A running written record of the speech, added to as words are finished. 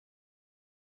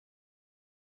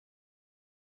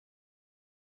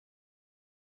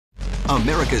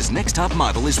America's Next Top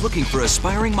Model is looking for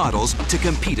aspiring models to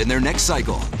compete in their next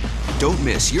cycle. Don't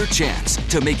miss your chance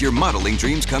to make your modeling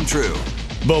dreams come true.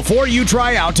 Before you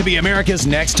try out to be America's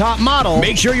Next Top Model,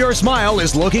 make sure your smile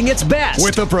is looking its best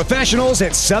with the professionals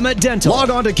at Summit Dental. Log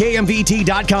on to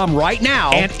KMVT.com right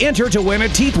now and enter to win a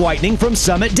teeth whitening from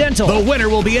Summit Dental. The winner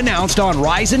will be announced on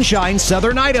Rise and Shine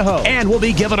Southern Idaho and will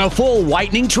be given a full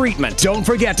whitening treatment. Don't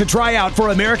forget to try out for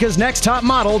America's Next Top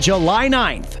Model July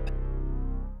 9th.